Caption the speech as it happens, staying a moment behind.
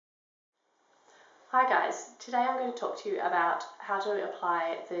Hi guys, today I'm going to talk to you about how to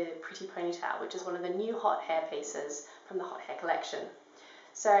apply the Pretty Ponytail, which is one of the new Hothair pieces from the Hothair collection.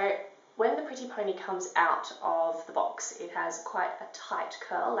 So when the Pretty Pony comes out of the box, it has quite a tight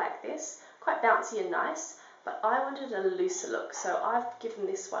curl like this, quite bouncy and nice, but I wanted a looser look, so I've given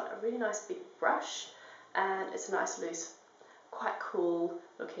this one a really nice big brush, and it's a nice loose, quite cool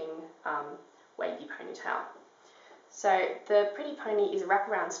looking wavy ponytail. So the Pretty Pony is a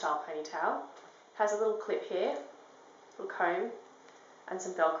wraparound style ponytail. Has a little clip here, a little comb, and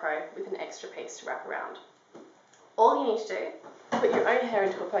some Velcro with an extra piece to wrap around. All you need to do is put your own hair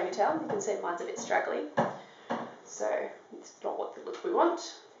into a ponytail. You can see mine's a bit straggly, so it's not what the look we want.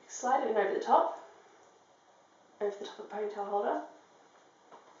 Slide it in over the top of the ponytail holder.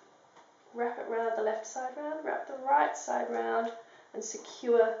 Wrap it round the left side round, wrap the right side round, and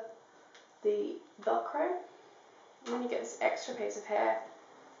secure the Velcro. And then you get this extra piece of hair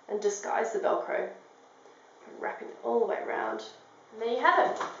and disguise the Velcro, wrapping it all the way around. And there you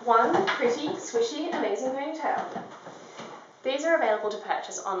have it, one pretty, swishy, amazing ponytail. These are available to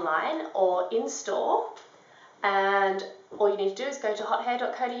purchase online or in store, and all you need to do is go to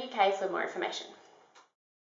hothair.co.uk for more information.